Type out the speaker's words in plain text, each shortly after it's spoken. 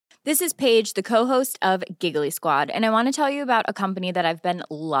This is Paige, the co-host of Giggly Squad, and I want to tell you about a company that I've been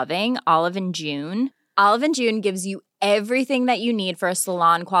loving, Olive & June. Olive & June gives you everything that you need for a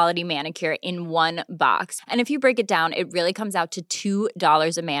salon-quality manicure in one box. And if you break it down, it really comes out to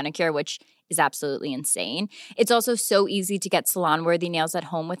 $2 a manicure, which is absolutely insane. It's also so easy to get salon-worthy nails at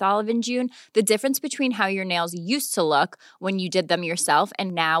home with Olive & June. The difference between how your nails used to look when you did them yourself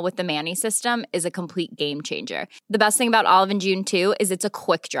and now with the Mani system is a complete game changer. The best thing about Olive & June, too, is it's a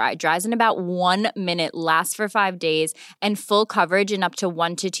quick dry. Dries in about 1 minute, lasts for 5 days, and full coverage in up to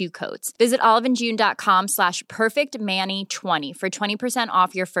 1 to 2 coats. Visit oliveandjune.com/perfectmani20 for 20%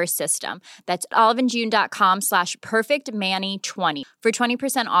 off your first system. That's oliveandjune.com/perfectmani20 for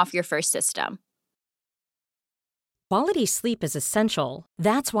 20% off your first system. Quality sleep is essential.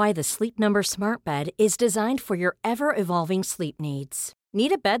 That's why the Sleep Number Smart Bed is designed for your ever-evolving sleep needs.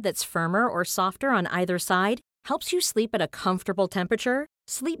 Need a bed that's firmer or softer on either side? Helps you sleep at a comfortable temperature?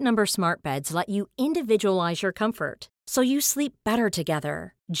 Sleep Number Smart Beds let you individualize your comfort, so you sleep better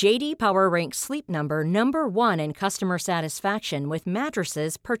together. J.D. Power ranks Sleep Number number 1 in customer satisfaction with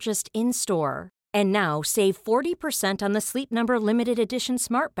mattresses purchased in-store. And now, save 40% on the Sleep Number Limited Edition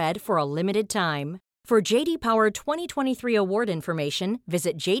Smart Bed for a limited time. For J.D. Power 2023 award information,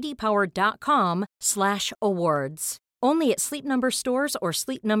 visit jdpower.com/awards. Only at Sleep Number stores or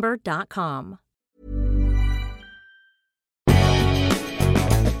sleepnumber.com.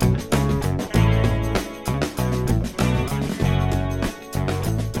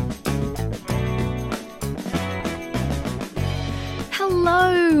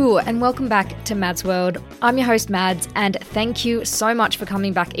 Hello and welcome back to Mads World. I'm your host Mads, and thank you so much for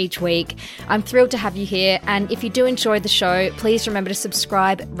coming back each week. I'm thrilled to have you here, and if you do enjoy the show, please remember to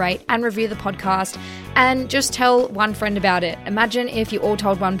subscribe, rate and review the podcast, and just tell one friend about it. Imagine if you all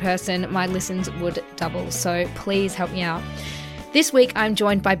told one person, my listens would double, so please help me out. This week I'm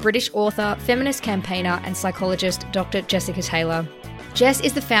joined by British author, feminist campaigner and psychologist Dr. Jessica Taylor. Jess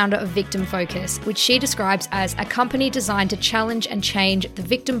is the founder of Victim Focus, which she describes as a company designed to challenge and change the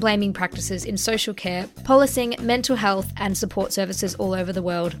victim-blaming practices in social care, policing, mental health, and support services all over the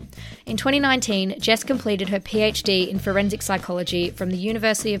world. In 2019, Jess completed her PhD in forensic psychology from the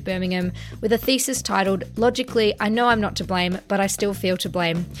University of Birmingham with a thesis titled, Logically, I Know I'm Not to Blame, but I Still Feel to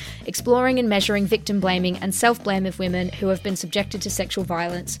Blame, exploring and measuring victim blaming and self-blame of women who have been subjected to sexual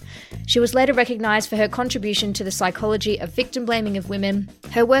violence. She was later recognised for her contribution to the psychology of victim blaming of women,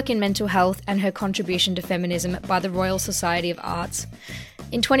 her work in mental health, and her contribution to feminism by the Royal Society of Arts.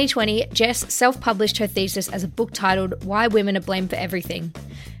 In 2020, Jess self-published her thesis as a book titled Why Women Are Blamed for Everything.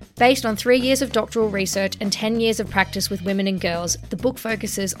 Based on 3 years of doctoral research and 10 years of practice with women and girls, the book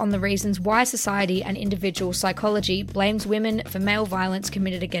focuses on the reasons why society and individual psychology blames women for male violence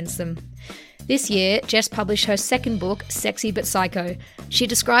committed against them. This year, Jess published her second book, Sexy But Psycho. She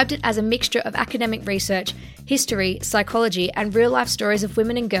described it as a mixture of academic research, history, psychology, and real-life stories of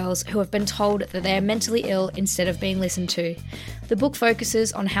women and girls who have been told that they are mentally ill instead of being listened to. The book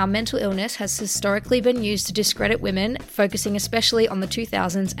focuses on how mental illness has historically been used to discredit women, focusing especially on the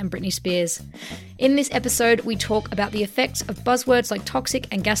 2000s and Britney Spears. In this episode, we talk about the effects of buzzwords like toxic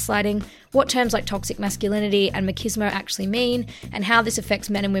and gaslighting, what terms like toxic masculinity and machismo actually mean, and how this affects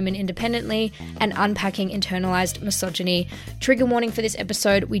men and women independently, and unpacking internalized misogyny. Trigger warning for this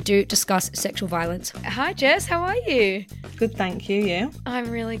episode, we do discuss sexual violence. Hi Jess, how are you? Good, thank you. You?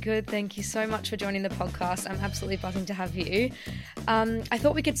 I'm really good, thank you so much for joining the podcast. I'm absolutely buzzing to have you. I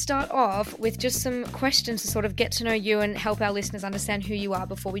thought we could start off with just some questions to sort of get to know you and help our listeners understand who you are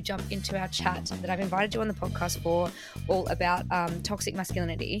before we jump into our chat that I've invited you on the podcast for, all about toxic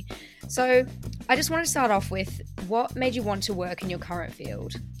masculinity. So I just wanted to start off with, what made you want to work in your current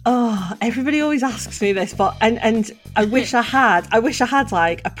field? Oh, everybody always asks me this, but and I wish I had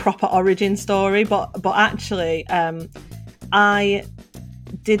like a proper origin story, but actually I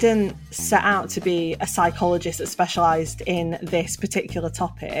didn't set out to be a psychologist that specialised in this particular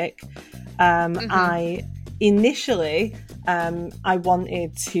topic. I initially I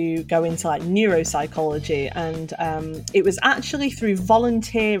wanted to go into like neuropsychology, and it was actually through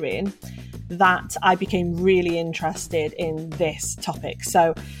volunteering that I became really interested in this topic.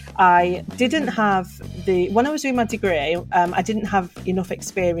 So I didn't have when I was doing my degree, I didn't have enough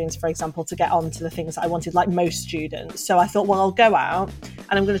experience, for example, to get on to the things that I wanted, like most students. So I thought, well, I'll go out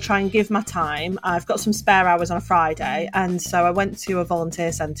and I'm going to try and give my time. I've got some spare hours on a Friday. And so I went to a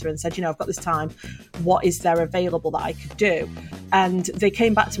volunteer centre and said, I've got this time. What is there available that I could do? And they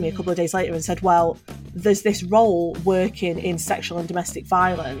came back to me a couple of days later and said, well, there's this role working in sexual and domestic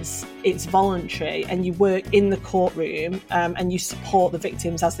violence. It's voluntary, and you work in the courtroom, and you support the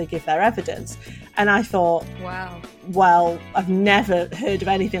victims as they give their evidence. And I thought, wow, well, I've never heard of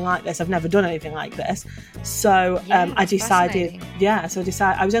anything like this. I've never done anything like this. So I decided,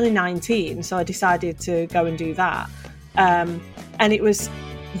 I was only 19, so I decided to go and do that. And it was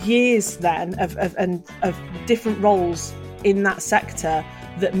years then of different roles in that sector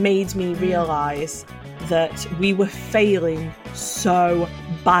that made me realise that we were failing so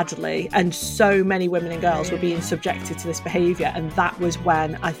badly, and so many women and girls were being subjected to this behaviour. And that was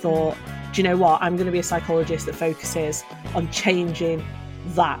when I thought, do you know what, I'm going to be a psychologist that focuses on changing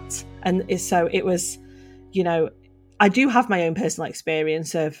that. And so it was, you know, I do have my own personal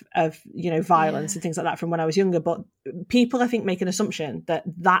experience of you know, violence and things like that from when I was younger, but people, I think, make an assumption that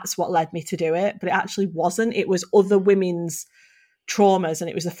that's what led me to do it, but it actually wasn't. It was other women's traumas, and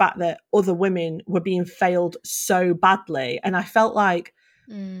it was the fact that other women were being failed so badly. And I felt like,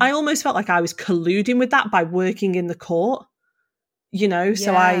 I almost felt like I was colluding with that by working in the court, you know.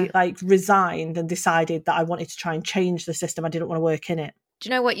 So I like resigned and decided that I wanted to try and change the system. I didn't want to work in it. Do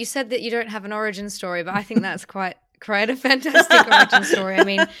you know what? You said that you don't have an origin story, but I think that's quite a fantastic origin story. I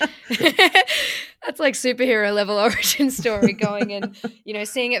mean, that's like superhero level origin story, going and, you know,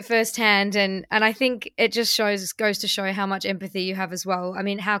 seeing it firsthand. And I think it just goes to show how much empathy you have as well. I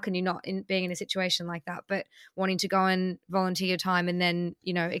mean, how can you not, in being in a situation like that, but wanting to go and volunteer your time, and then,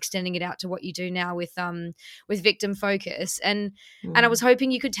 you know, extending it out to what you do now with Victim Focus. And I was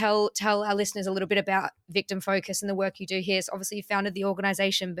hoping you could tell our listeners a little bit about Victim Focus and the work you do here. So obviously you founded the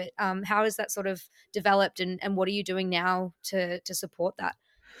organization, but how has that sort of developed, and what are you doing now to support that?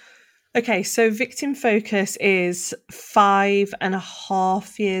 Okay, so Victim Focus is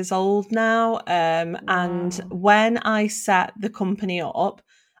 5.5 years old now. And when I set the company up,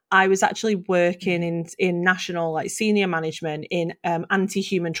 I was actually working in national, like, senior management in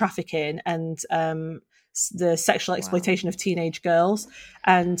anti-human trafficking and the sexual exploitation of teenage girls.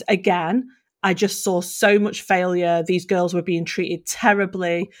 And again, I just saw so much failure. These girls were being treated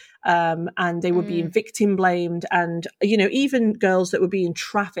terribly, and they were being victim blamed. And, you know, even girls that were being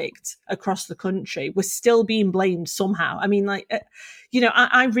trafficked across the country were still being blamed somehow. I mean, like, you know,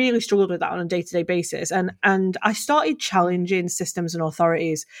 I really struggled with that on a day-to-day basis. And I started challenging systems and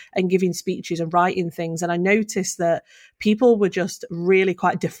authorities and giving speeches and writing things. And I noticed that people were just really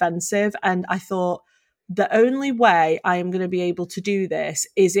quite defensive. And I thought, the only way I am going to be able to do this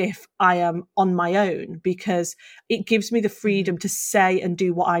is if I am on my own, because it gives me the freedom to say and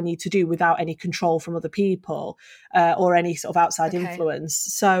do what I need to do without any control from other people or any sort of outside influence.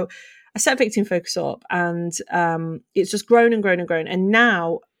 So I set Victim Focus up, and it's just grown and grown and grown. And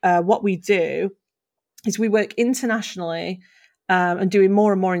now what we do is we work internationally and doing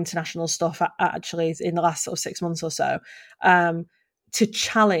more and more international stuff actually in the last sort of 6 months or so to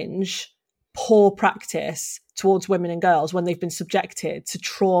challenge poor practice towards women and girls when they've been subjected to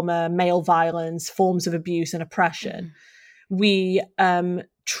trauma, male violence, forms of abuse and oppression. We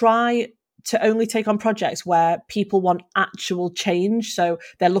try to only take on projects where people want actual change. So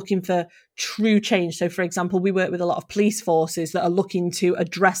they're looking for true change. So, for example, we work with a lot of police forces that are looking to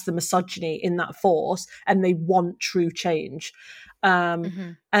address the misogyny in that force, and they want true change.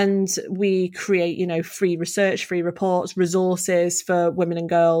 And we create, you know, free research, free reports, resources for women and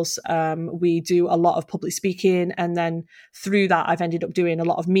girls. We do a lot of public speaking, and then through that, I've ended up doing a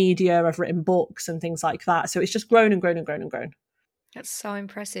lot of media. I've written books and things like that. So it's just grown and grown and grown and grown. That's so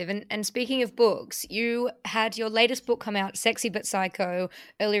impressive. And speaking of books, you had your latest book come out, Sexy But Psycho,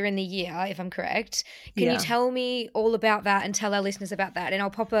 earlier in the year, if I'm correct. Can you tell me all about that and tell our listeners about that? And I'll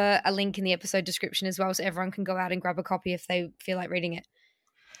pop a link in the episode description as well, so everyone can go out and grab a copy if they feel like reading it.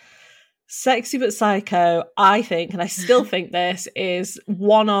 Sexy But Psycho, I think, and I still think this is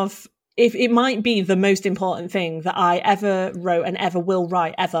one of, if it might be the most important thing that I ever wrote and ever will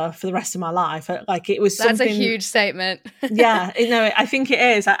write ever for the rest of my life. Like, it was something. That's a huge statement. Yeah, you know, I think it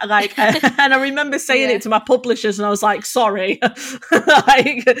is. And I remember saying it to my publishers, and I was like, "Sorry,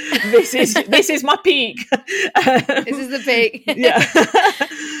 like this is my peak. This is the peak."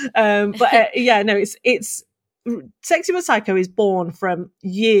 It's Sexy But Psycho is born from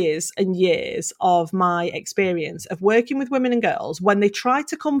years and years of my experience of working with women and girls when they try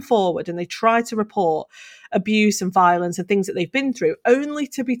to come forward and they try to report abuse and violence and things that they've been through, only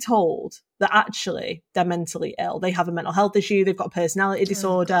to be told that actually they're mentally ill. They have a mental health issue, they've got a personality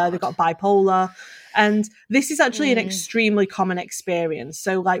disorder, they've got bipolar. And this is actually an extremely common experience.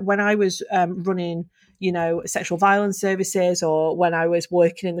 So, like, when I was running, you know, sexual violence services, or when I was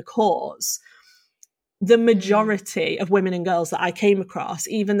working in the courts, the majority of women and girls that I came across,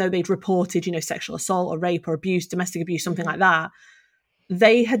 even though they'd reported, sexual assault or rape or abuse, domestic abuse, something like that,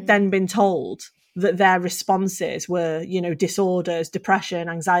 they had then been told that their responses were, disorders, depression,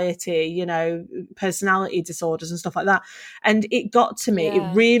 anxiety, personality disorders and stuff like that. And it got to me,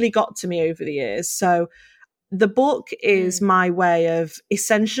 it really got to me over the years. So the book is my way of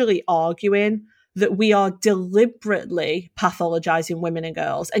essentially arguing that we are deliberately pathologizing women and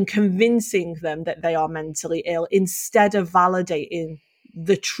girls and convincing them that they are mentally ill instead of validating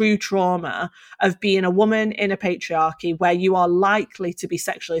the true trauma of being a woman in a patriarchy where you are likely to be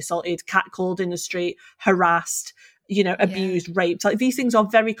sexually assaulted, catcalled in the street, harassed, abused, raped. Like, these things are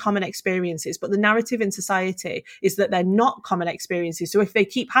very common experiences, but the narrative in society is that they're not common experiences. So if they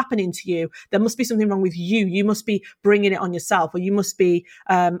keep happening to you, there must be something wrong with you. You must be bringing it on yourself, or you must be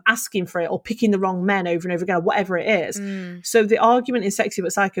asking for it, or picking the wrong men over and over again, or whatever it is. So the argument in Sexy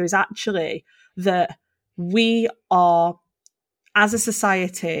But Psycho is actually that we are, as a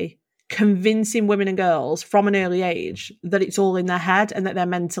society, convincing women and girls from an early age that it's all in their head and that they're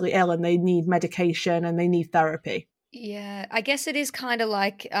mentally ill and they need medication and they need therapy. Yeah, I guess it is kind of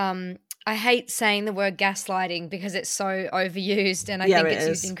like, I hate saying the word gaslighting because it's so overused and I think it's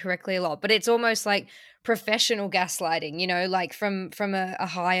used incorrectly a lot, but it's almost like professional gaslighting, like from a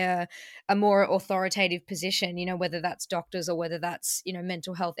higher, a more authoritative position, whether that's doctors or whether that's,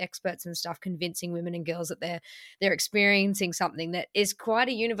 mental health experts and stuff, convincing women and girls that they're experiencing something that is quite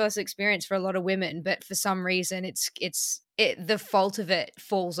a universal experience for a lot of women, but for some reason the fault of it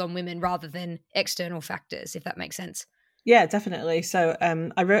falls on women rather than external factors, if that makes sense. Yeah, definitely. So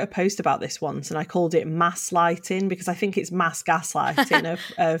I wrote a post about this once and I called it mass lighting, because I think it's mass gaslighting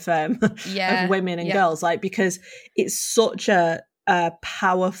of women and girls, like, because it's such a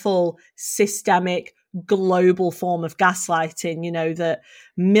powerful, systemic, global form of gaslighting, that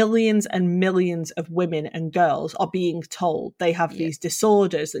millions and millions of women and girls are being told they have these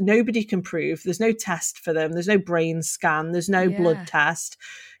disorders that nobody can prove. There's no test for them. There's no brain scan. There's no blood test.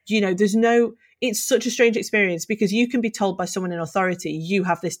 It's such a strange experience, because you can be told by someone in authority, you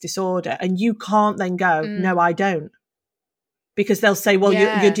have this disorder, and you can't then go, no, I don't. Because they'll say, well,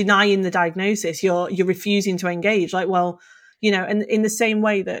 you're denying the diagnosis. You're refusing to engage. Like, well, and in the same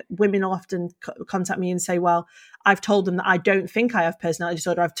way that women will often contact me and say, well, I've told them that I don't think I have personality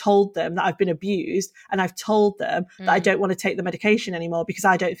disorder. I've told them that I've been abused, and I've told them that I don't want to take the medication anymore because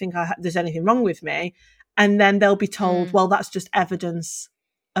I don't think there's anything wrong with me. And then they'll be told, well, that's just evidence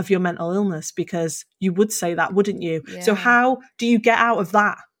of your mental illness, because you would say that, wouldn't you? Yeah. So how do you get out of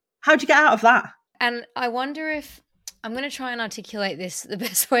that? How do you get out of that? And I wonder if, I'm going to try and articulate this the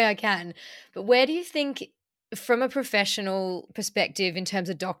best way I can, but where do you think, from a professional perspective in terms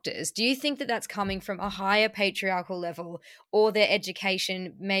of doctors, do you think that that's coming from a higher patriarchal level, or their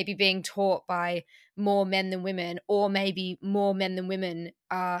education maybe being taught by more men than women, or maybe more men than women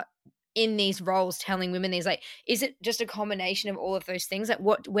are in these roles telling women these, like, is it just a combination of all of those things? Like,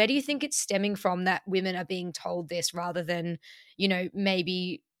 where do you think it's stemming from that women are being told this, rather than,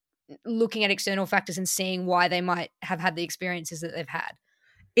 maybe looking at external factors and seeing why they might have had the experiences that they've had?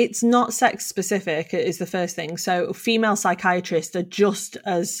 It's not sex specific is the first thing. So female psychiatrists are just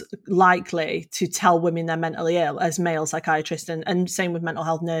as likely to tell women they're mentally ill as male psychiatrists, and same with mental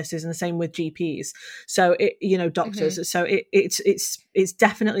health nurses, and the same with GPs. So doctors. Mm-hmm. So it's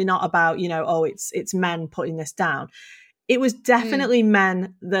definitely not about, it's men putting this down. It was definitely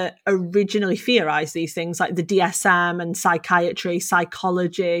men that originally theorized these things, like the DSM and psychiatry,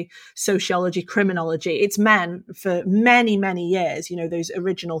 psychology, sociology, criminology. It's men for many, many years, those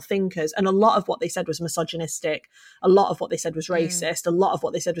original thinkers. And a lot of what they said was misogynistic. A lot of what they said was racist. A lot of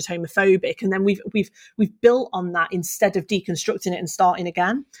what they said was homophobic. And then we've built on that instead of deconstructing it and starting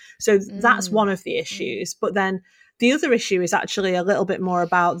again. So that's one of the issues. But then the other issue is actually a little bit more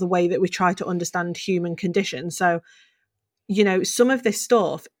about the way that we try to understand human condition. So, some of this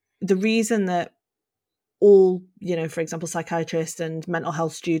stuff, the reason that all, for example, psychiatrists and mental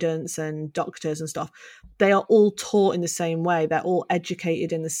health students and doctors and stuff, they are all taught in the same way. They're all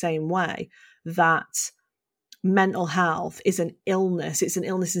educated in the same way, that mental health is an illness. It's an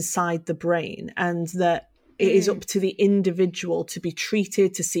illness inside the brain, and that it is up to the individual to be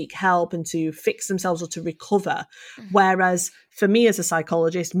treated, to seek help, and to fix themselves or to recover. Whereas for me as a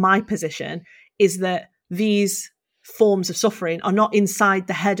psychologist, my position is that these forms of suffering are not inside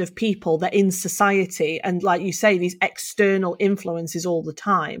the head of people, they're in society, and like you say, these external influences all the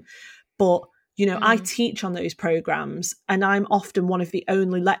time. But I teach on those programs, and I'm often one of the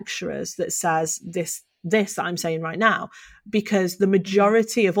only lecturers that says this that I'm saying right now, because the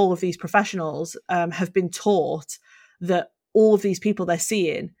majority of all of these professionals have been taught that all of these people they're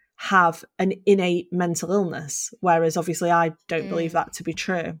seeing have an innate mental illness, whereas obviously I don't believe that to be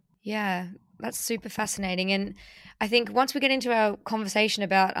true. Yeah, that's super fascinating. And I think once we get into our conversation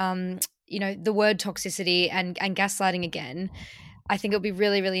about, the word toxicity and gaslighting again, I think it'll be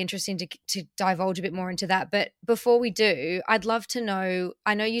really, really interesting to divulge a bit more into that. But before we do, I'd love to know,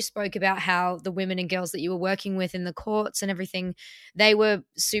 I know you spoke about how the women and girls that you were working with in the courts and everything, they were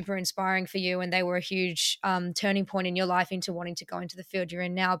super inspiring for you and they were a huge turning point in your life into wanting to go into the field you're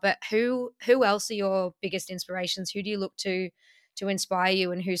in now. But who else are your biggest inspirations? Who do you look to inspire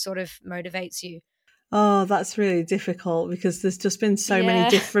you and who sort of motivates you? Oh, that's really difficult because there's just been so many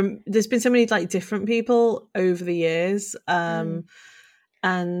different people over the years. And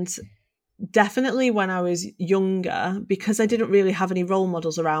definitely when I was younger, because I didn't really have any role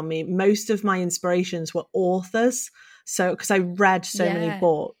models around me, most of my inspirations were authors. So, because I read so many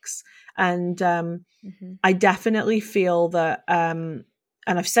books, and I definitely feel that, and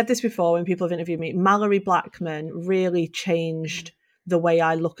I've said this before when people have interviewed me, Mallory Blackman really changed the way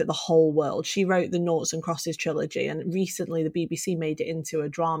I look at the whole world. She wrote the Noughts and Crosses trilogy, and recently the BBC made it into a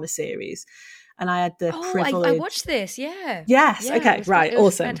drama series. And I had the privilege. I watched this, yeah. Yes, yeah, okay, right,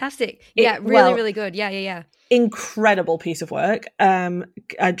 awesome. Fantastic. Really good. Yeah. Incredible piece of work.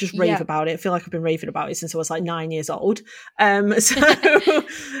 I just rave about it. I feel like I've been raving about it since I was like 9 years old. I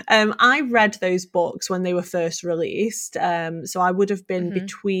read those books when they were first released. So I would have been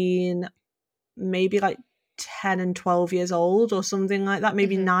between maybe like 10 and 12 years old or something like that,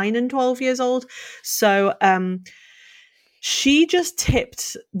 maybe 9 and 12 years old. So she just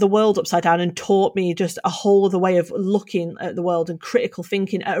tipped the world upside down and taught me just a whole other way of looking at the world and critical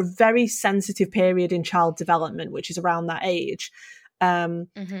thinking at a very sensitive period in child development, which is around that age.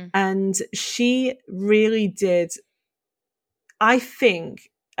 And she really did, I think,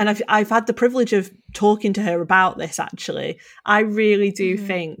 and I've had the privilege of talking to her about this, actually. I really do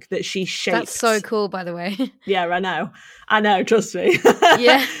think that she shaped... That's so cool, by the way. Yeah, I know, trust me.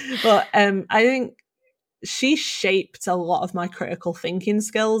 Yeah. But I think she shaped a lot of my critical thinking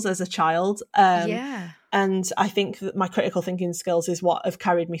skills as a child. And I think that my critical thinking skills is what have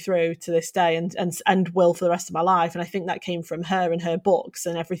carried me through to this day and will for the rest of my life. And I think that came from her and her books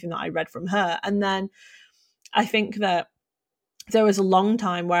and everything that I read from her. And then I think that there was a long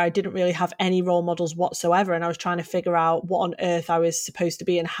time where I didn't really have any role models whatsoever, and I was trying to figure out what on earth I was supposed to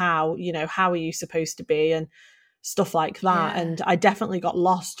be and how are you supposed to be and stuff like that. And I definitely got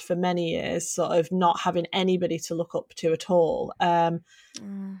lost for many years, sort of not having anybody to look up to at all. But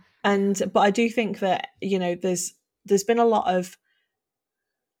I do think that, there's been a lot of,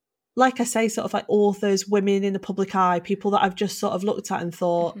 like I say, sort of like authors, women in the public eye, people that I've just sort of looked at and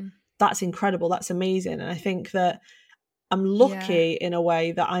thought, that's incredible, that's amazing. And I think that I'm lucky in a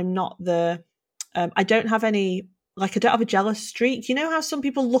way that I'm not I don't have any, like, I don't have a jealous streak. You know how some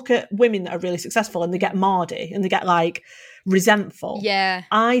people look at women that are really successul and they get mardy and they get like resentful? Yeah.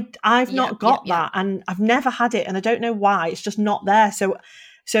 I've not got that, and I've never had it, and I don't know why. It's just not there.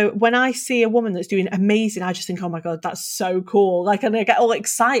 So when I see a woman that's doing amazing, I just think, oh my God, that's so cool. Like, and I get all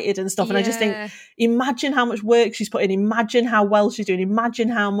excited and stuff. And I just think, imagine how much work she's put in. Imagine how well she's doing. Imagine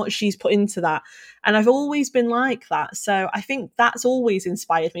how much she's put into that. And I've always been like that. So I think that's always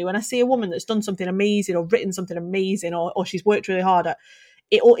inspired me. When I see a woman that's done something amazing or written something amazing or she's worked really hard at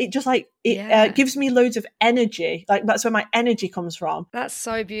it, it gives me loads of energy. Like, that's where my energy comes from. That's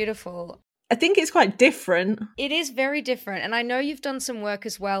so beautiful. I think it's quite different. It is very different. And I know you've done some work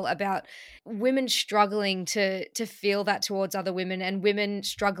as well about women struggling to feel that towards other women, and women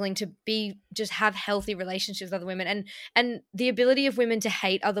struggling to just have healthy relationships with other women, and the ability of women to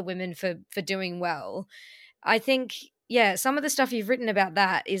hate other women for doing well. I think, some of the stuff you've written about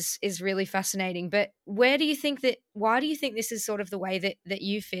that is really fascinating. But why do you think this is sort of the way that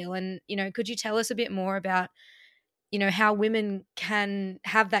you feel? And, could you tell us a bit more about how women can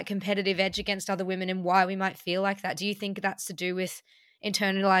have that competitive edge against other women and why we might feel like that? Do you think that's to do with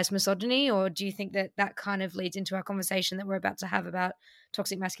internalized misogyny, or do you think that kind of leads into our conversation that we're about to have about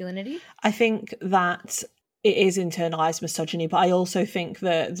toxic masculinity? I think that it is internalized misogyny, but I also think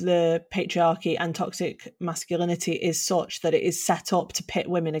that the patriarchy and toxic masculinity is such that it is set up to pit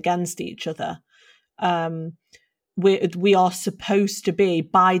women against each other. We are supposed to be,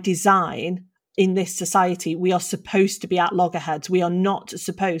 by design, in this society, we are supposed to be at loggerheads. We are not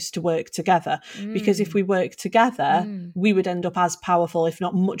supposed to work together, because if we work together, we would end up as powerful, if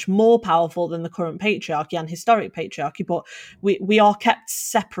not much more powerful than the current patriarchy and historic patriarchy. But we are kept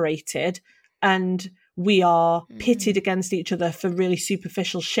separated, and we are pitted against each other for really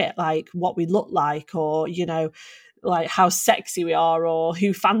superficial shit, like what we look like, or, like how sexy we are, or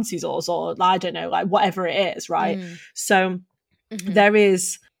who fancies us, or I don't know, like whatever it is, right? So there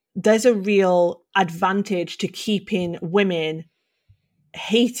is there's a real advantage to keeping women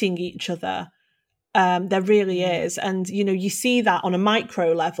hating each other. There really is. And, you know, you see that on a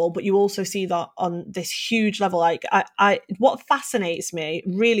micro level, but you also see that on this huge level. Like what fascinates me,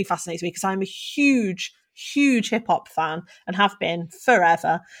 really fascinates me, because I'm a huge hip hop fan and have been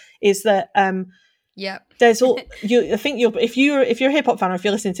forever, is that, there's all I think if you're a hip hop fan, or if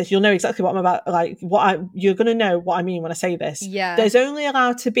you're listening to this, you'll know exactly what I'm about. Like you're going to know what I mean when I say this. Yeah. There's only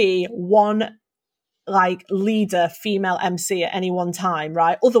allowed to be one like leader female MC at any one time,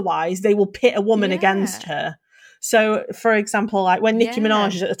 right? Otherwise they will pit a woman against her. So for example, like when Nicki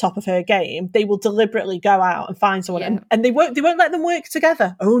Minaj is at the top of her game, they will deliberately go out and find someone and they won't let them work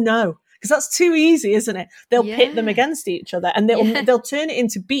together. Oh no, because that's too easy, isn't it? They'll pit them against each other, and they'll turn it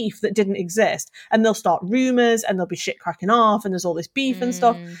into beef that didn't exist, and they'll start rumors, and there'll be shit cracking off, and there's all this beef and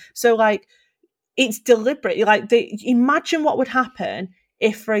stuff. So like it's deliberate. Like imagine what would happen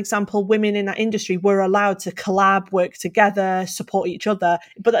if, for example, women in that industry were allowed to collab, work together, support each other,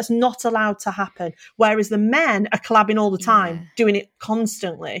 but that's not allowed to happen. Whereas the men are collabing all the time, doing it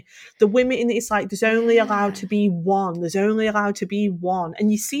constantly. The women, it's like there's only allowed to be one. There's only allowed to be one.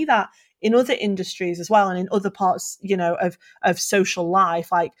 And you see that in other industries as well, and in other parts, you know, of social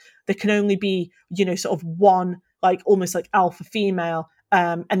life. Like there can only be, you know, sort of one, like almost like alpha female.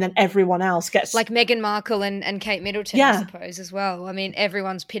 And then everyone else gets... Like Meghan Markle and Kate Middleton, I suppose, as well. I mean,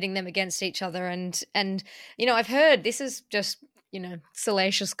 everyone's pitting them against each other. And you know, I've heard, this is just, you know,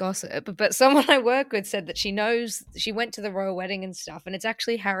 salacious gossip, but someone I work with said that she knows, she went to the royal wedding and stuff, and it's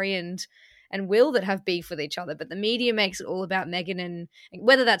actually Harry and Will that have beef with each other. But the media makes it all about Meghan, and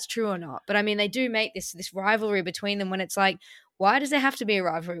whether that's true or not. But I mean, they do make this rivalry between them when it's like, why does there have to be a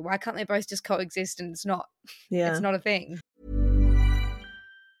rivalry? Why can't they both just coexist and it's not a thing?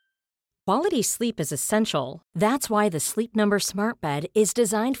 Quality sleep is essential. That's why the Sleep Number Smart Bed is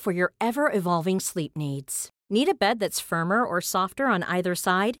designed for your ever-evolving sleep needs. Need a bed that's firmer or softer on either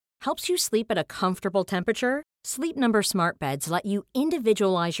side? Helps you sleep at a comfortable temperature? Sleep Number Smart Beds let you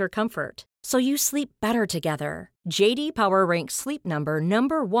individualize your comfort, so you sleep better together. J.D. Power ranks Sleep Number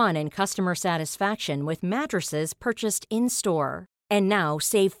number 1 in customer satisfaction with mattresses purchased in-store. And now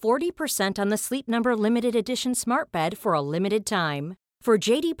save 40% on the Sleep Number Limited Edition Smart Bed for a limited time. For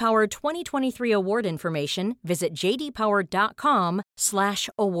J.D. Power 2023 award information, visit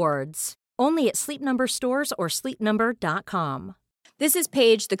jdpower.com/awards. Only at Sleep Number stores or sleepnumber.com. This is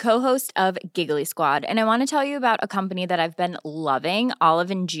Paige, the co-host of Giggly Squad, and I want to tell you about a company that I've been loving,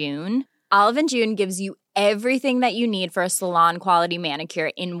 Olive & June. Olive & June gives you everything that you need for a salon-quality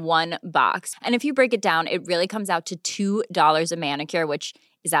manicure in one box. And if you break it down, it really comes out to $2 a manicure, which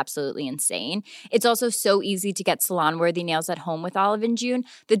is absolutely insane. It's also so easy to get salon-worthy nails at home with Olive & June.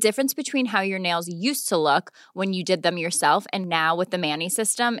 The difference between how your nails used to look when you did them yourself and now with the Mani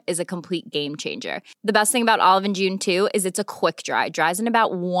system is a complete game changer. The best thing about Olive & June, too, is it's a quick dry. Dries in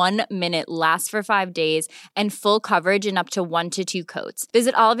about 1 minute, lasts for 5 days, and full coverage in up to 1 to 2 coats.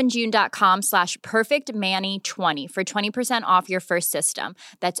 Visit oliveandjune.com/perfectmani20 for 20% off your first system.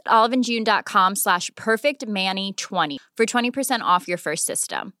 That's oliveandjune.com/perfectmani20 for 20% off your first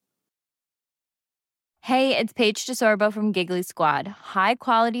system. Hey, it's Paige DeSorbo from Giggly Squad. High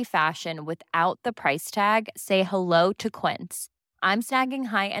quality fashion without the price tag. Say hello to Quince. I'm snagging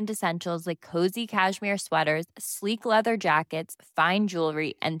high-end essentials like cozy cashmere sweaters, sleek leather jackets, fine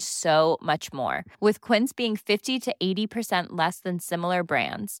jewelry, and so much more. With Quince being 50 to 80% less than similar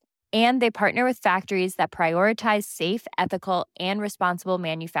brands. And they partner with factories that prioritize safe, ethical, and responsible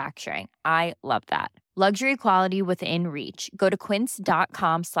manufacturing. I love that. Luxury quality within reach. Go to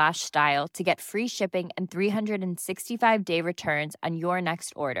quince.com/style to get free shipping and 365-day returns on your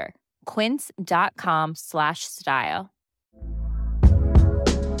next order. Quince.com/style.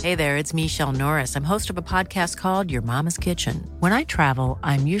 Hey there, it's Michelle Norris. I'm host of a podcast called Your Mama's Kitchen. When I travel,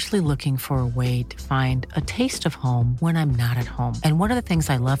 I'm usually looking for a way to find a taste of home when I'm not at home. And one of the things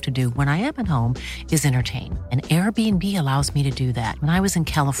I love to do when I am at home is entertain. And Airbnb allows me to do that. When I was in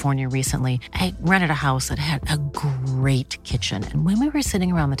California recently, I rented a house that had a great kitchen. And when we were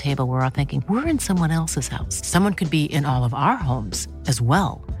sitting around the table, we were all thinking, we're in someone else's house. Someone could be in all of our homes as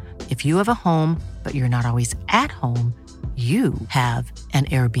well. If you have a home, but you're not always at home, you have an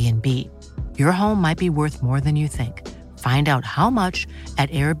Airbnb. Your home might be worth more than you think. Find out how much at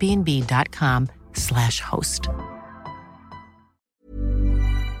airbnb.com/host.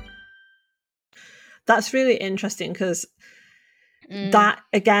 That's really interesting because that,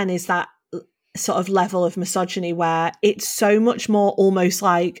 again, is that sort of level of misogyny where it's so much more almost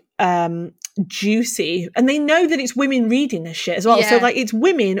like juicy, and they know that it's women reading this shit as well. So like it's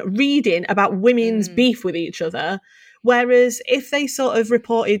women reading about women's beef with each other, Whereas if they sort of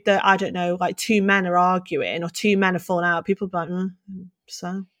reported that, I don't know, like two men are arguing or two men are falling out, people would be like,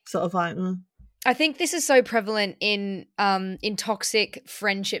 so sort of like, I think this is so prevalent in toxic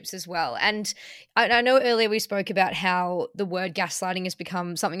friendships as well. And I know earlier we spoke about how the word gaslighting has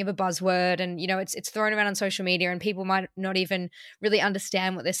become something of a buzzword, and it's thrown around on social media, and people might not even really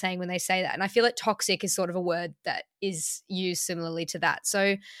understand what they're saying when they say that. And I feel like toxic is sort of a word that is used similarly to that.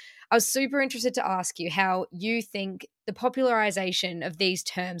 So I was super interested to ask you how you think the popularization of these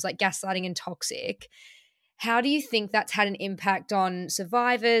terms like gaslighting and toxic, how do you think that's had an impact on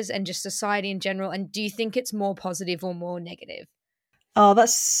survivors and just society in general? And do you think it's more positive or more negative? Oh,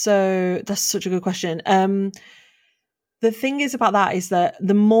 that's such a good question. The thing is about that is that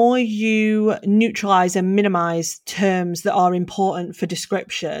the more you neutralize and minimize terms that are important for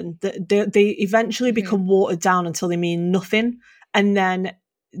description, they eventually become watered down until they mean nothing. And then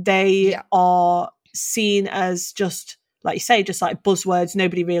they are seen as just, like you say, just like buzzwords.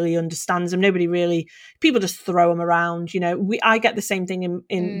 Nobody really understands them. People just throw them around. I get the same thing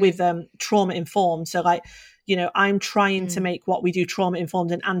with trauma informed. So like, I'm trying to make what we do trauma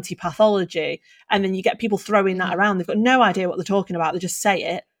informed and anti-pathology. And then you get people throwing that around. They've got no idea what they're talking about. They just say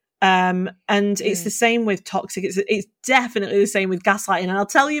it. And it's the same with toxic. It's definitely the same with gaslighting. And I'll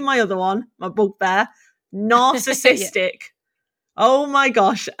tell you my other one, my bugbear, narcissistic. Oh my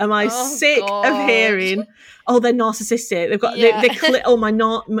gosh, am I sick of hearing, they're narcissistic. They've got, they my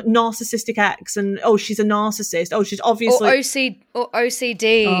narcissistic ex, and she's a narcissist. She's obviously. Or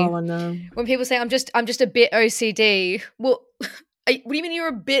OCD. Oh, I know. When people say, I'm just a bit OCD. Well, what do you mean you're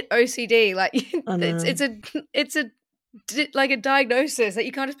a bit OCD? Like, it's like a diagnosis. Like,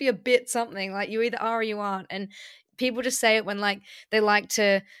 you can't just be a bit something. Like, you either are or you aren't. And people just say it when, like, they like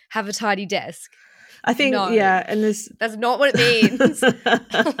to have a tidy desk. I think, and that's not what it means.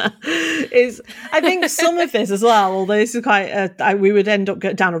 I think some of this as well, although this is quite, we would end up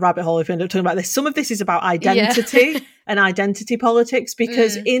down a rabbit hole if we end up talking about this. Some of this is about identity and identity politics,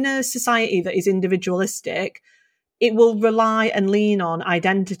 because in a society that is individualistic, it will rely and lean on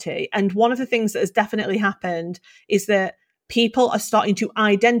identity. And one of the things that has definitely happened is that people are starting to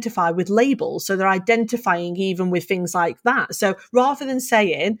identify with labels. So they're identifying even with things like that. So rather than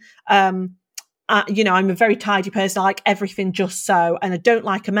saying, I'm a very tidy person, I like everything just so, and I don't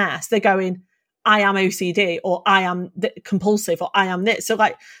like a mess, they're going, I am OCD, or I am compulsive, or I am this. So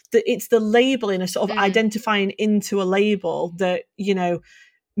like it's the labeling of sort of identifying into a label that,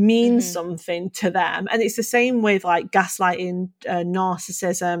 means something to them. And it's the same with like gaslighting,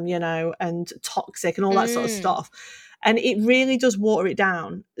 narcissism, and toxic and all that sort of stuff. And it really does water it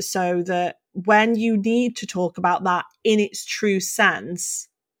down so that when you need to talk about that in its true sense,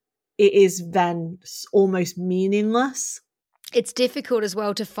 it is then almost meaningless. It's difficult as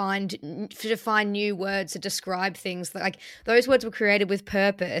well to find new words to describe things. Like, those words were created with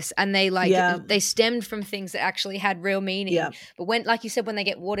purpose, and they stemmed from things that actually had real meaning. Yeah. But when, like you said, when they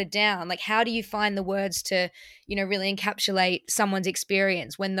get watered down, like, how do you find the words to, really encapsulate someone's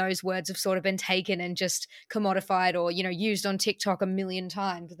experience when those words have sort of been taken and just commodified, or, used on TikTok a million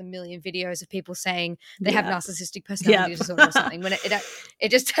times with a million videos of people saying they have narcissistic personality disorder or something, when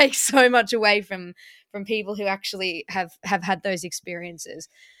it just takes so much away from people who actually have had those experiences.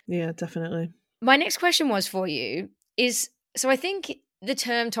 Yeah, definitely. My next question was for you is, so I think the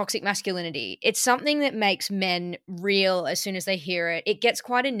term toxic masculinity, it's something that makes men reel as soon as they hear it. It gets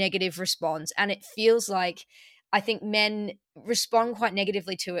quite a negative response, and it feels like, I think men respond quite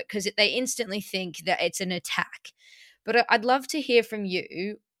negatively to it because they instantly think that it's an attack. But I'd love to hear from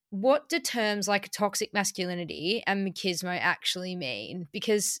you, what do terms like toxic masculinity and machismo actually mean?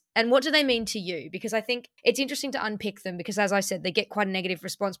 And what do they mean to you? Because I think it's interesting to unpick them, because, as I said, they get quite a negative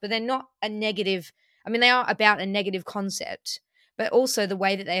response, but they're not a negative. I mean, they are about a negative concept, but also the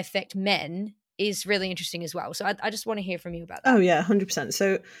way that they affect men is really interesting as well. So I just want to hear from you about that. Oh yeah, 100%.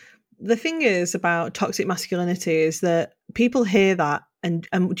 So the thing is about toxic masculinity is that people hear that, and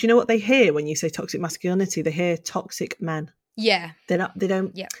do you know what they hear when you say toxic masculinity? They hear toxic men. Yeah. They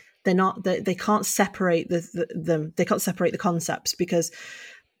can't separate they can't separate the concepts, because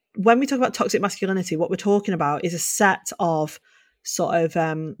when we talk about toxic masculinity, what we're talking about is a set of sort of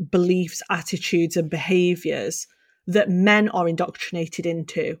beliefs, attitudes and behaviors that men are indoctrinated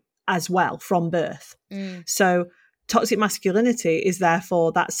into as well from birth. So toxic masculinity is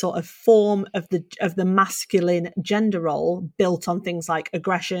therefore that sort of form of the masculine gender role built on things like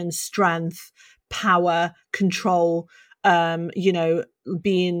aggression, strength, power, control,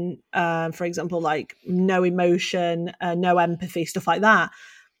 being, for example, like no emotion, no empathy, stuff like that.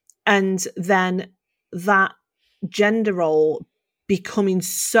 And then that gender role becoming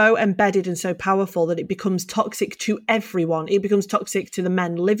so embedded and so powerful that it becomes toxic to everyone. It becomes toxic to the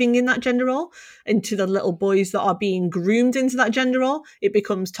men living in that gender role and to the little boys that are being groomed into that gender role. It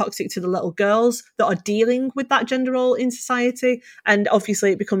becomes toxic to the little girls that are dealing with that gender role in society. And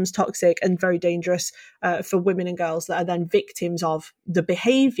obviously it becomes toxic and very dangerous for women and girls that are then victims of the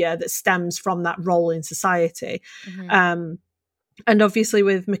behaviour that stems from that role in society. And obviously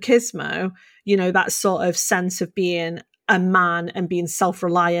with machismo, you know, that sort of sense of being a man and being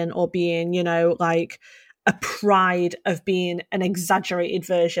self-reliant, or being, you know, like a pride of being an exaggerated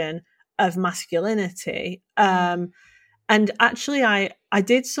version of masculinity. And actually I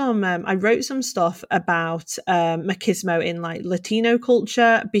did some, I wrote some stuff about machismo in like Latino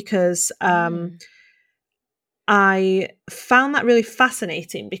culture, because I found that really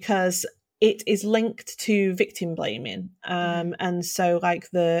fascinating, because it is linked to victim blaming. And so like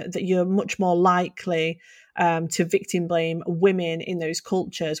that you're much more likely to victim blame women in those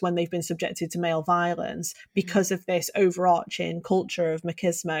cultures when they've been subjected to male violence, because of this overarching culture of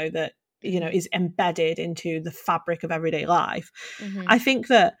machismo that, you know, is embedded into the fabric of everyday life. I think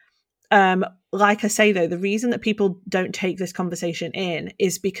that, like I say, though, the reason that people don't take this conversation in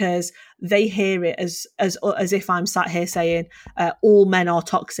is because they hear it as if I'm sat here saying all men are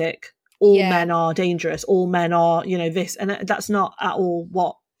toxic, all men are dangerous, all men are, you know, this, and that's not at all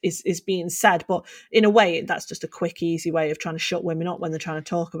what is being said. But in a way, that's just a quick, easy way of trying to shut women up when they're trying to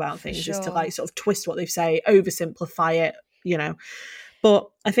talk about things, is to like sort of twist what they say, oversimplify it, you know. But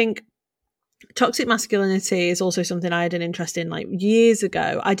I think toxic masculinity is also something I had an interest in like years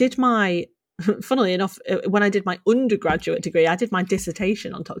ago. I did my, funnily enough, when I did my undergraduate degree, I did my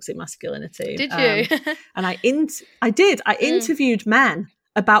dissertation on toxic masculinity. Did you? And I interviewed men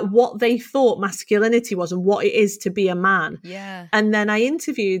about what they thought masculinity was and what it is to be a man. Yeah. And then I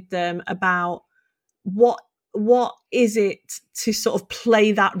interviewed them about what is it to sort of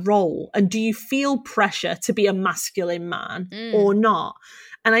play that role, and do you feel pressure to be a masculine man or not?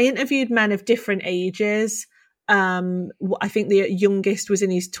 And I interviewed men of different ages. I think the youngest was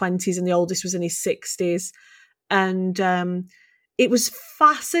in his 20s and the oldest was in his 60s. And it was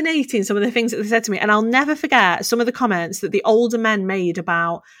fascinating, some of the things that they said to me. And I'll never forget some of the comments that the older men made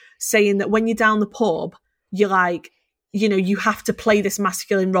about saying that when you're down the pub, you're like, you know, you have to play this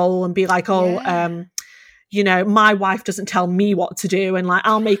masculine role and be like, you know, my wife doesn't tell me what to do, and like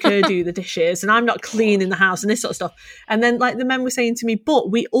I'll make her do the dishes, and I'm not cleaning the house, and this sort of stuff. And then like the men were saying to me,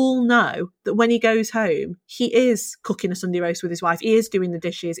 but we all know that when he goes home, he is cooking a Sunday roast with his wife, he is doing the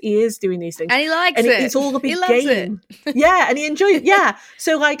dishes, he is doing these things, and he likes and it. It's all a big game. It. Yeah, and he enjoys it. Yeah.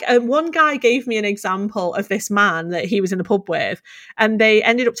 So like one guy gave me an example of this man that he was in a pub with, and they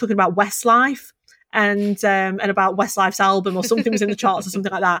ended up talking about Westlife. And about Westlife's album or something was in the charts or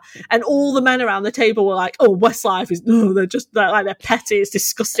something like that. And all the men around the table were like, oh, Westlife is, they're petty, it's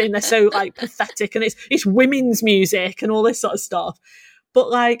disgusting, they're so like pathetic, and it's women's music and all this sort of stuff. But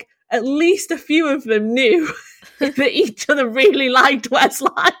like, at least a few of them knew that each other really liked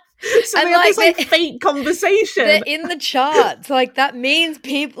Westlife. So and they had this fake conversation. They're in the charts. Like that means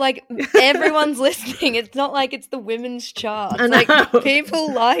people, like everyone's listening. It's not like it's the women's charts. Like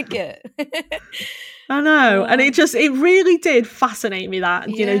people like it. I know. And it really did fascinate me that,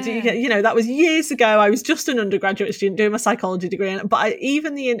 you know, that was years ago. I was just an undergraduate student doing my psychology degree. But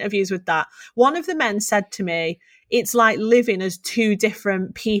even the interviews with that, one of the men said to me, it's like living as two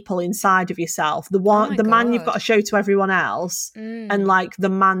different people inside of yourself. The man you've got to show to everyone else, and like the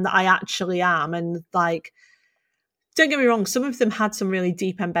man that I actually am. And like, don't get me wrong, some of them had some really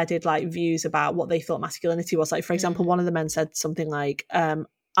deep embedded like views about what they thought masculinity was. Like, for example, one of the men said something like,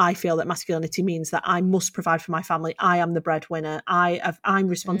 I feel that masculinity means that I must provide for my family. I am the breadwinner. I'm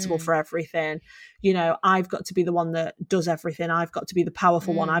responsible for everything. You know, I've got to be the one that does everything. I've got to be the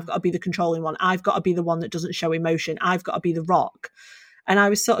powerful one. I've got to be the controlling one. I've got to be the one that doesn't show emotion. I've got to be the rock. And I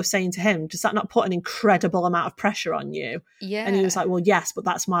was sort of saying to him, does that not put an incredible amount of pressure on you? Yeah. And he was like, well, yes, but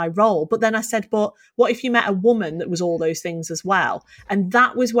that's my role. But then I said, but what if you met a woman that was all those things as well? And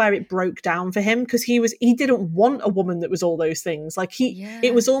that was where it broke down for him, because he didn't want a woman that was all those things. Like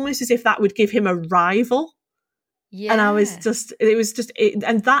it was almost as if that would give him a rival. Yeah. And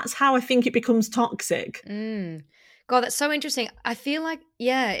and that's how I think it becomes toxic. God, that's so interesting. I feel like,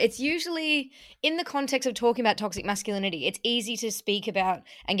 it's usually in the context of talking about toxic masculinity, it's easy to speak about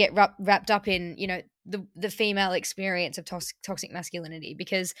and get wrapped up in, you know, the female experience of toxic masculinity,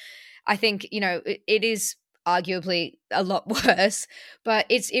 because I think, you know, it is arguably a lot worse, but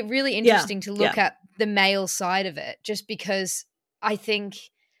it's really interesting to look at the male side of it, just because I think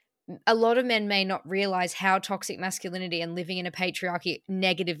a lot of men may not realize how toxic masculinity and living in a patriarchy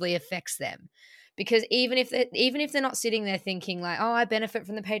negatively affects them. because even if they're not sitting there thinking like, oh, I benefit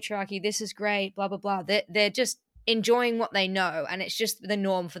from the patriarchy, this is great, blah blah blah, they're just enjoying what they know, and it's just the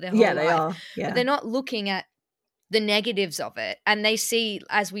norm for their whole life. They are. Yeah. But they're not looking at the negatives of it, and they see,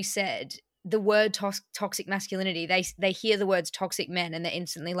 as we said, the word toxic masculinity. They hear the words toxic men, and they're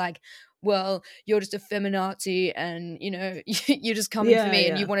instantly like, well, you're just a feminazi, and you're just coming for me,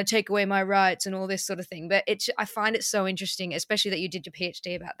 and you want to take away my rights and all this sort of thing. But I find it so interesting, especially that you did your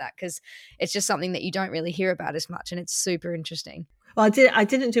PhD about that, because it's just something that you don't really hear about as much, and it's super interesting. Well, I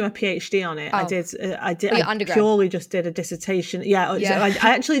didn't do a PhD on it. Oh. I purely just did a dissertation. So I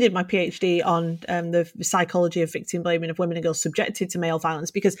actually did my PhD on the psychology of victim blaming of women and girls subjected to male violence,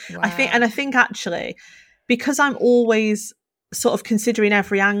 because I think actually, because I'm always sort of considering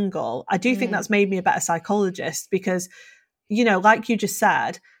every angle, I do think that's made me a better psychologist, because, like you just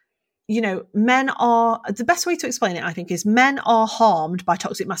said, men are, the best way to explain it, I think, is men are harmed by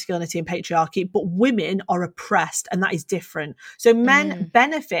toxic masculinity and patriarchy, but women are oppressed, and that is different. So men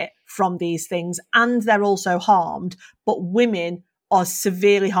benefit from these things and they're also harmed, but women are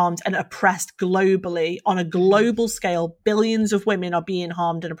severely harmed and oppressed globally on a global scale. Billions of women are being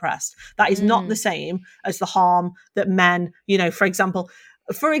harmed and oppressed. That is not the same as the harm that men, for example,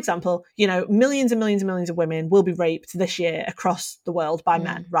 millions and millions and millions of women will be raped this year across the world by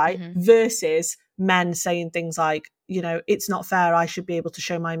men, right? Versus men saying things like, it's not fair, I should be able to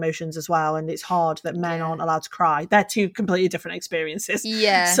show my emotions as well, and it's hard that men aren't allowed to cry. They're two completely different experiences.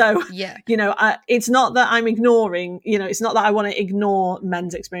 So it's not that I'm ignoring, it's not that I want to ignore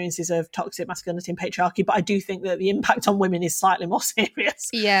men's experiences of toxic masculinity and patriarchy, but I do think that the impact on women is slightly more serious.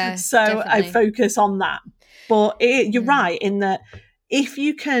 So definitely. I focus on that. But you're right in that if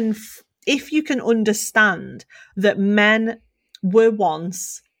you can understand that men were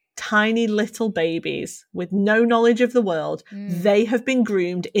once tiny little babies with no knowledge of the world, they have been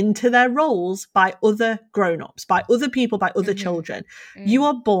groomed into their roles by other grown-ups, by other people, by other children. You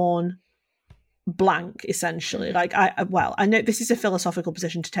are born blank, essentially. Like I know this is a philosophical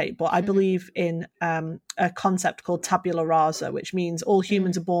position to take, but I believe in a concept called tabula rasa, which means all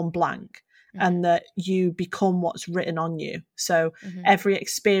humans are born blank. And that you become what's written on you. So every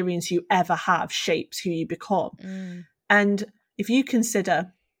experience you ever have shapes who you become. And if you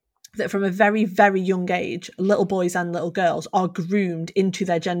consider that from a very, very young age, little boys and little girls are groomed into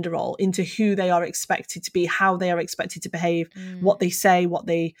their gender role, into who they are expected to be, how they are expected to behave, what they say, what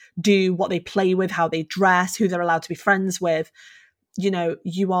they do, what they play with, how they dress, who they're allowed to be friends with,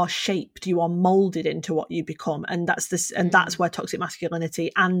 you are shaped, you are molded into what you become. And that's where toxic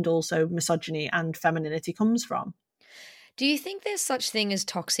masculinity and also misogyny and femininity comes from. Do you think there's such thing as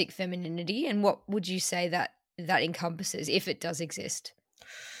toxic femininity? And what would you say that encompasses, if it does exist?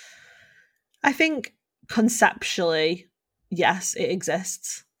 I think conceptually, yes, it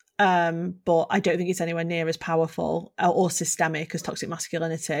exists. But I don't think it's anywhere near as powerful or systemic as toxic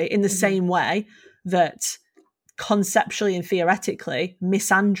masculinity, in the same way that conceptually and theoretically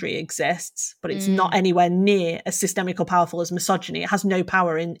misandry exists, but it's not anywhere near as systemic or powerful as misogyny. It has no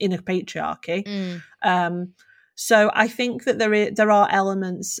power in a patriarchy. So I think that there are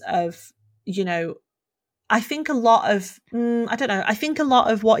elements of, I think a lot of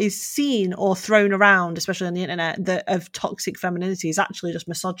what is seen or thrown around, especially on the internet, of toxic femininity is actually just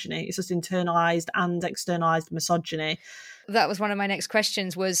misogyny. It's just internalized and externalized misogyny. That was one of my next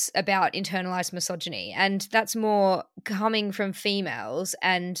questions, was about internalized misogyny. And that's more coming from females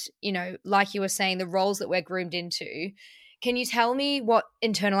and, like you were saying, the roles that we're groomed into. Can you tell me what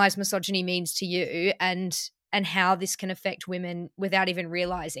internalized misogyny means to you and how this can affect women without even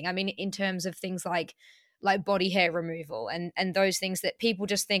realizing? I mean, in terms of things like body hair removal and those things that people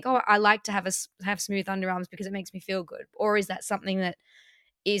just think, oh, I like to have smooth underarms because it makes me feel good. Or is that something that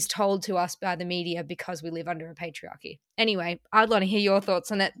is told to us by the media because we live under a patriarchy? Anyway, I'd want to hear your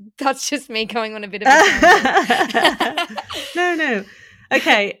thoughts on it. That's just me going on a bit of a No.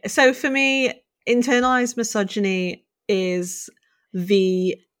 Okay, so for me, internalized misogyny is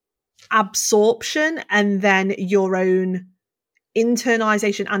the absorption and then your own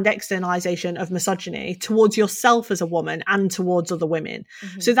internalization and externalization of misogyny towards yourself as a woman and towards other women.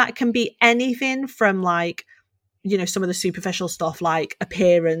 So that can be anything from some of the superficial stuff like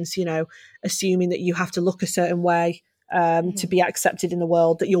appearance, assuming that you have to look a certain way to be accepted in the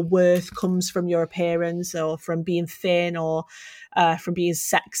world, that your worth comes from your appearance or from being thin or from being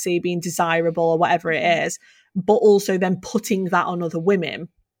sexy, being desirable or whatever it is, but also then putting that on other women.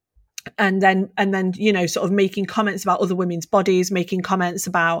 and then you know, sort of making comments about other women's bodies, making comments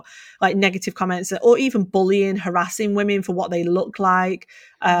about like negative comments, or even bullying, harassing women for what they look like,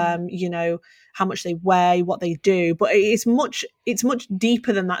 you know, how much they weigh, what they do. But it's much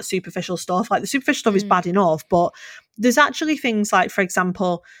deeper than that superficial stuff. Like the superficial stuff is bad enough, but there's actually things like, for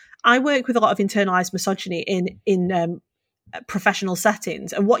example, I work with a lot of internalized misogyny in professional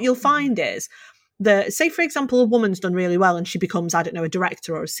settings, and what you'll find is that, say, for example, a woman's done really well and she becomes, I don't know, a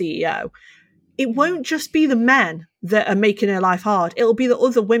director or a CEO. It won't just be the men that are making her life hard. It'll be the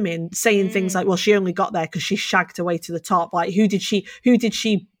other women saying things like, well, she only got there because she shagged her way to the top. Like, who did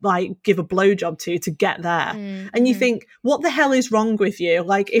she like give a blowjob to get there? And you think, what the hell is wrong with you?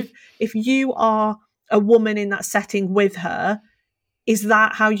 Like, if you are a woman in that setting with her, is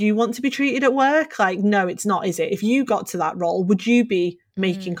that how you want to be treated at work? Like, no, it's not, is it? If you got to that role, would you be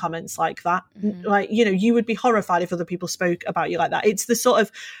making comments like that? Like, you know, you would be horrified if other people spoke about you like that. It's the sort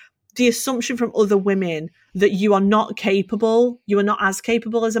of the assumption from other women that you are not capable, you are not as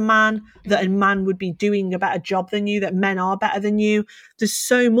capable as a man, that a man would be doing a better job than you, that men are better than you. There's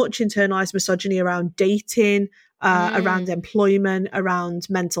so much internalized misogyny around dating, around employment, around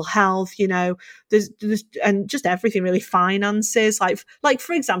mental health, you know, there's and just everything really, finances. Like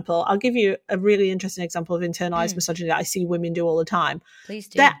for example, I'll give you a really interesting example of internalized misogyny that I see women do all the time. Please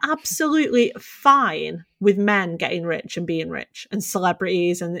do. They're absolutely fine with men getting rich and being rich, and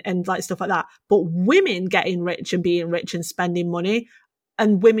celebrities and like stuff like that. But women getting rich and being rich and spending money,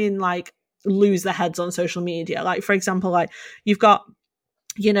 and women like lose their heads on social media. Like, for example, like you've got,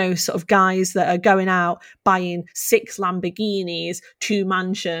 you know, sort of guys that are going out buying 6 Lamborghinis, 2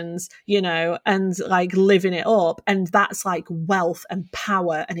 mansions, you know, and like living it up. And that's like wealth and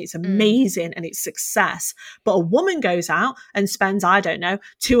power, and it's amazing and it's success. But a woman goes out and spends, I don't know,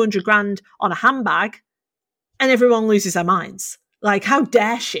 200 grand on a handbag, and everyone loses their minds. Like, how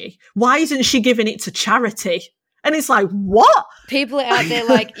dare she? Why isn't she giving it to charity? And it's like, what? People are out there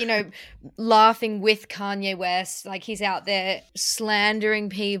like, you know, laughing with Kanye West. Like, he's out there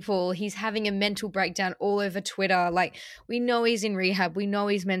slandering people. He's having a mental breakdown all over Twitter. Like, we know he's in rehab. We know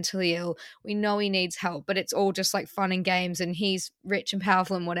he's mentally ill. We know he needs help, but it's all just like fun and games, and he's rich and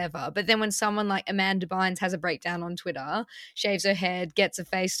powerful and whatever. But then when someone like Amanda Bynes has a breakdown on Twitter, shaves her head, gets a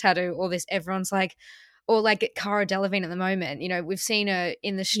face tattoo, all this, everyone's like, or like Cara Delevingne at the moment, you know, we've seen her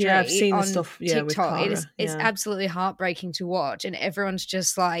in the street I've seen on the stuff, TikTok. It's absolutely heartbreaking to watch, and everyone's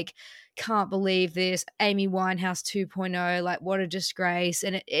just like, can't believe this. Amy Winehouse 2.0, like, what a disgrace.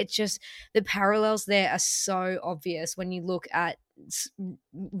 And it just, the parallels there are so obvious when you look at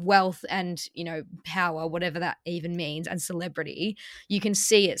wealth and, you know, power, whatever that even means, and celebrity. You can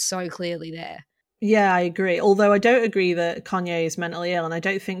see it so clearly there. Yeah, I agree. Although I don't agree that Kanye is mentally ill, and I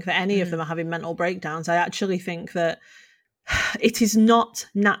don't think that any of them are having mental breakdowns. I actually think that it is not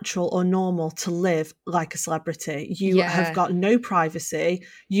natural or normal to live like a celebrity. You have got no privacy.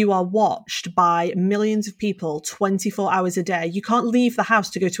 You are watched by millions of people 24 hours a day. You can't leave the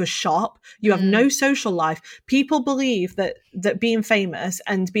house to go to a shop. You have no social life. People believe that being famous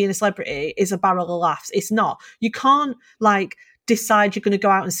and being a celebrity is a barrel of laughs. It's not. You can't like decide you're going to go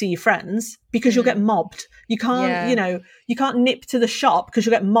out and see your friends because you'll get mobbed. You can't, you know, you can't nip to the shop because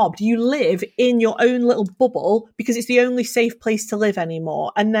you'll get mobbed. You live in your own little bubble because it's the only safe place to live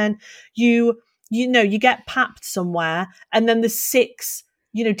anymore. And then you know, you get papped somewhere, and then there's 6,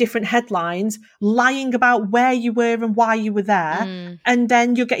 you know, different headlines lying about where you were and why you were there. And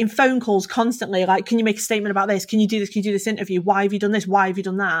then you're getting phone calls constantly like, can you make a statement about this? Can you do this? Can you do this interview? Why have you done this? Why have you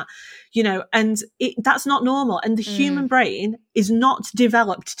done that? You know, and that's not normal. And the human brain is not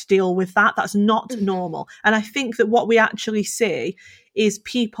developed to deal with that. That's not normal. And I think that what we actually see is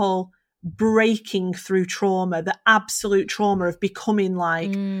people breaking through trauma, the absolute trauma of becoming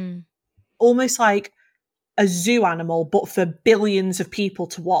like almost like a zoo animal, but for billions of people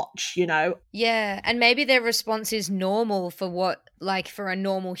to watch, you know? Yeah. And maybe their response is normal for what, like, for a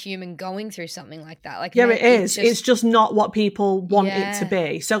normal human going through something like that. Like, yeah, it is. It's just not what people want it to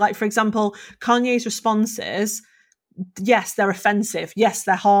be. So, like, for example, Kanye's responses, yes, they're offensive. Yes,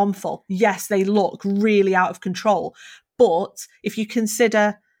 they're harmful. Yes, they look really out of control. But if you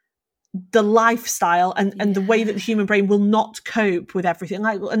consider the lifestyle and the way that the human brain will not cope with everything,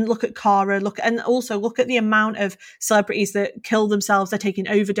 like, and look at Cara, look at the amount of celebrities that kill themselves. They're taking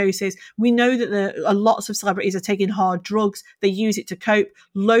overdoses. We know that lots of celebrities are taking hard drugs. They use it to cope.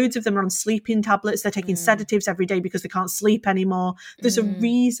 Loads of them are on sleeping tablets. They're taking sedatives every day because they can't sleep anymore. There's a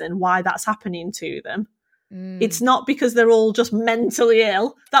reason why that's happening to them. It's not because they're all just mentally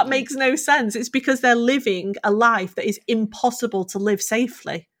ill. That makes no sense. It's because they're living a life that is impossible to live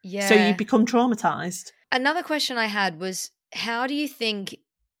safely. Yeah. So you become traumatized. Another question I had was, how do you think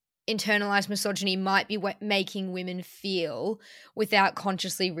internalized misogyny might be making women feel without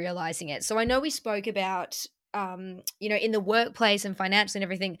consciously realizing it. So I know we spoke about, in the workplace and financially and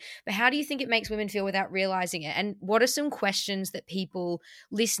everything, but how do you think it makes women feel without realizing it? And what are some questions that people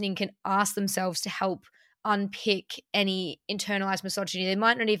listening can ask themselves to help unpick any internalized misogyny they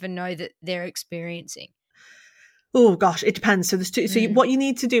might not even know that they're experiencing? Oh gosh, it depends. So there's two. So what you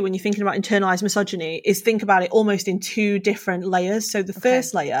need to do when you're thinking about internalized misogyny is think about it almost in two different layers. So the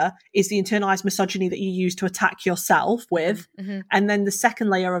first layer is the internalized misogyny that you use to attack yourself with. And then the second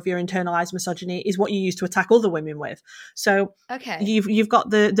layer of your internalized misogyny is what you use to attack other women with. So you've got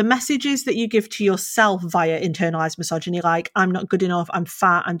the messages that you give to yourself via internalized misogyny, like I'm not good enough, I'm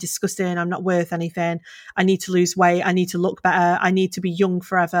fat, I'm disgusting, I'm not worth anything, I need to lose weight, I need to look better, I need to be young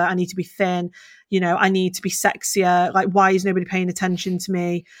forever, I need to be thin, I need to be sexier. Like, why is nobody paying attention to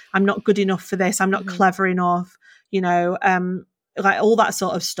me? I'm not good enough for this. I'm not clever enough. Like all that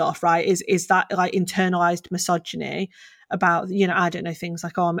sort of stuff, right? Is that like internalized misogyny about, I don't know, things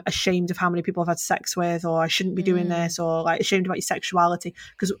like, oh, I'm ashamed of how many people I've had sex with, or I shouldn't be doing this, or like ashamed about your sexuality,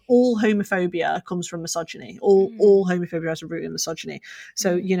 because all homophobia comes from misogyny. All homophobia has a root in misogyny.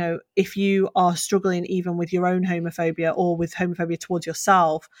 So, if you are struggling even with your own homophobia or with homophobia towards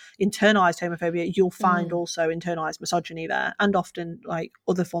yourself, internalized homophobia, you'll find also internalized misogyny there, and often like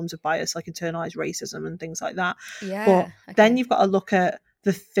other forms of bias, like internalized racism and things like that. Then you've got to look at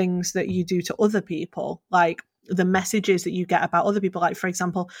the things that you do to other people, like the messages that you get about other people. Like, for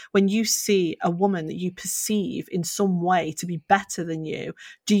example, when you see a woman that you perceive in some way to be better than you,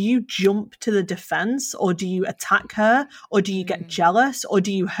 do you jump to the defense, or do you attack her, or do you get jealous, or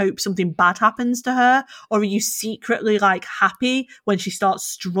do you hope something bad happens to her, or are you secretly like happy when she starts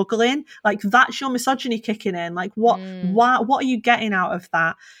struggling? Like, that's your misogyny kicking in. Like, what are you getting out of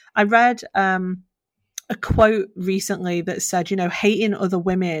that? I read a quote recently that said, hating other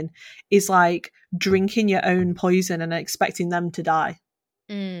women is like drinking your own poison and expecting them to die.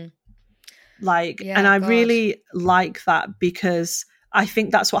 And I really like that, because I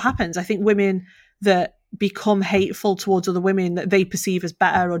think that's what happens. I think women that become hateful towards other women that they perceive as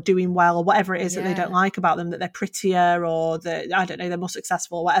better or doing well or whatever it is that they don't like about them, that they're prettier or that, I don't know, they're more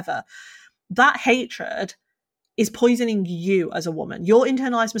successful or whatever, that hatred is poisoning you as a woman. Your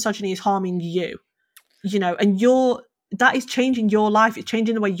internalized misogyny is harming you. And that is changing your life. It's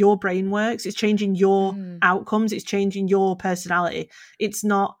changing the way your brain works. It's changing your outcomes. It's changing your personality. It's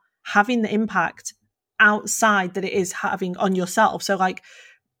not having the impact outside that it is having on yourself. So like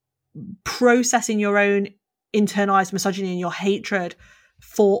processing your own internalized misogyny and your hatred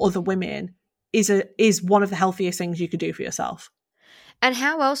for other women is one of the healthiest things you could do for yourself. And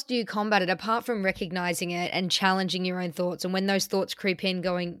how else do you combat it we from recognizing it and challenging your own thoughts? And when those thoughts creep in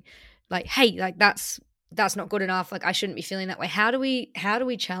going like, hey, like that's not good enough, like I shouldn't be feeling that way. How do we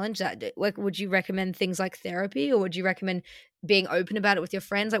challenge that? Like, would you recommend things like therapy, or would you recommend being open about it with your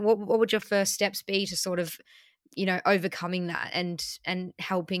friends? Like what would your first steps be to sort of, overcoming that and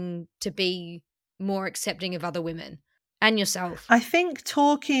helping to be more accepting of other women and yourself? I think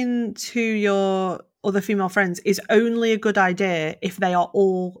talking to your other female friends is only a good idea if they are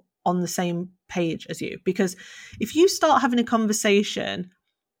all on the same page as you. Because if you start having a conversation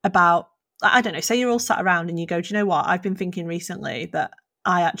about, I don't know, say you're all sat around and you go, do you know what? I've been thinking recently that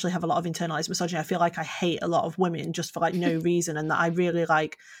I actually have a lot of internalized misogyny. I feel like I hate a lot of women just for like no reason, and that I really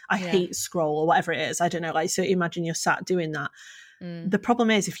hate scroll or whatever it is. I don't know. Like, so imagine you're sat doing that. The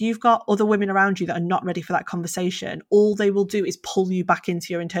problem is, if you've got other women around you that are not ready for that conversation, all they will do is pull you back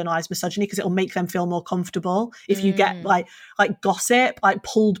into your internalized misogyny, because it'll make them feel more comfortable. If you get like gossip, like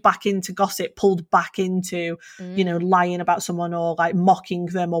pulled back into gossip, pulled back into, lying about someone or like mocking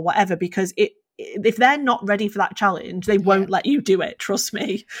them or whatever, because if they're not ready for that challenge, they won't let you do it. Trust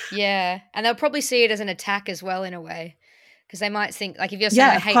me. Yeah. And they'll probably see it as an attack as well, in a way, because they might think, like, if you're saying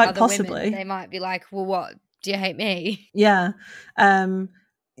I hate other women, they might be like, well, what? Do you hate me? Yeah.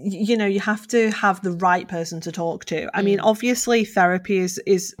 You have to have the right person to talk to. I mean, obviously therapy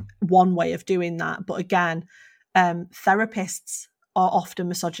is one way of doing that. But again, therapists are often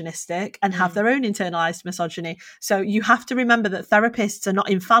misogynistic and have their own internalized misogyny. So you have to remember that therapists are not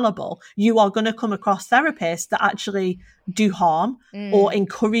infallible. You are going to come across therapists that actually do harm or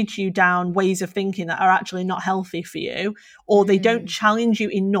encourage you down ways of thinking that are actually not healthy for you, or they don't challenge you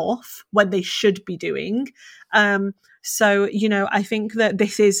enough when they should be doing. So, I think that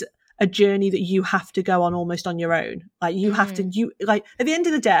this is a journey that you have to go on almost on your own. Like you have to, at the end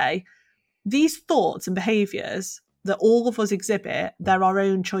of the day, these thoughts and behaviors that all of us exhibit, they're our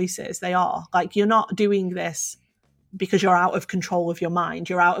own choices. They are. Like, you're not doing this because you're out of control of your mind.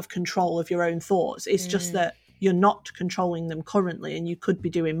 You're out of control of your own thoughts. It's just that you're not controlling them currently and you could be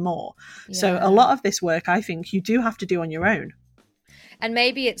doing more. So a lot of this work, I think, you do have to do on your own. And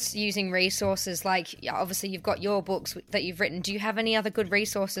maybe it's using resources like, obviously you've got your books that you've written. Do you have any other good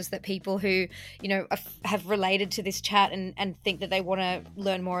resources that people who, you know, have related to this chat and think that they want to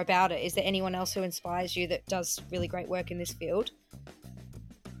learn more about it? Is there anyone else who inspires you that does really great work in this field?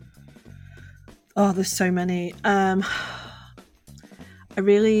 Oh, there's so many. I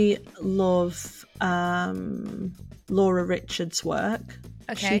really love Laura Richards' work.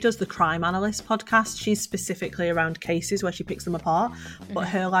 Okay. She does the Crime Analyst podcast. She's specifically around cases where she picks them apart, but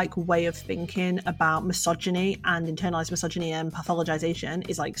her like way of thinking about misogyny and internalized misogyny and pathologization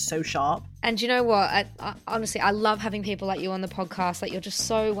is like so sharp. And you know what? I honestly, I love having people like you on the podcast. Like, you're just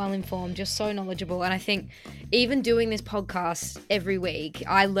so well informed, you're so knowledgeable, and I think even doing this podcast every week,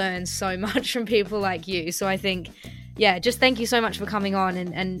 I learn so much from people like you. So I think, yeah, just thank you so much for coming on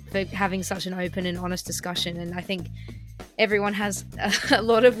and for having such an open and honest discussion. And I think everyone has a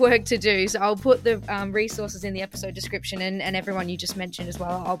lot of work to do, so I'll put the resources in the episode description, and everyone you just mentioned as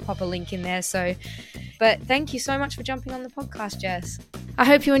well, I'll pop a link in there. So, but thank you so much for jumping on the podcast, Jess. I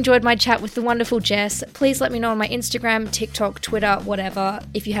hope you enjoyed my chat with the wonderful Jess. Please let me know on my Instagram, TikTok, Twitter, whatever,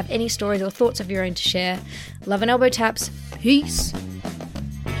 if you have any stories or thoughts of your own to share. Love and elbow taps. Peace.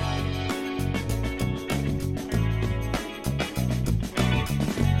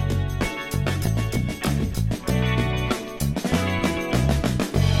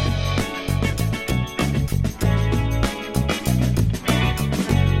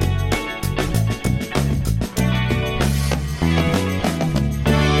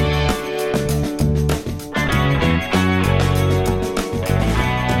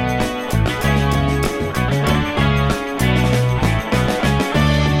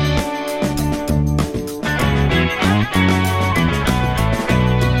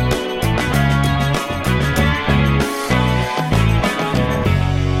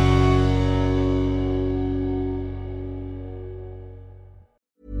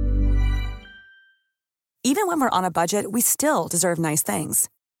 Even when we're on a budget, we still deserve nice things.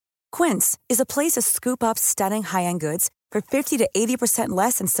 Quince is a place to scoop up stunning high-end goods for 50 to 80%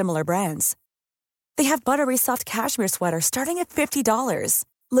 less than similar brands. They have buttery soft cashmere sweaters starting at $50,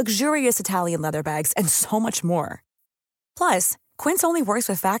 luxurious Italian leather bags, and so much more. Plus, Quince only works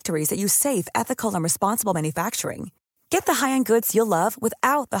with factories that use safe, ethical, and responsible manufacturing. Get the high-end goods you'll love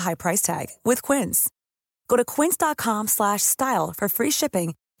without the high price tag with Quince. Go to quince.com/style for free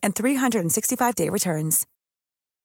shipping and 365-day returns.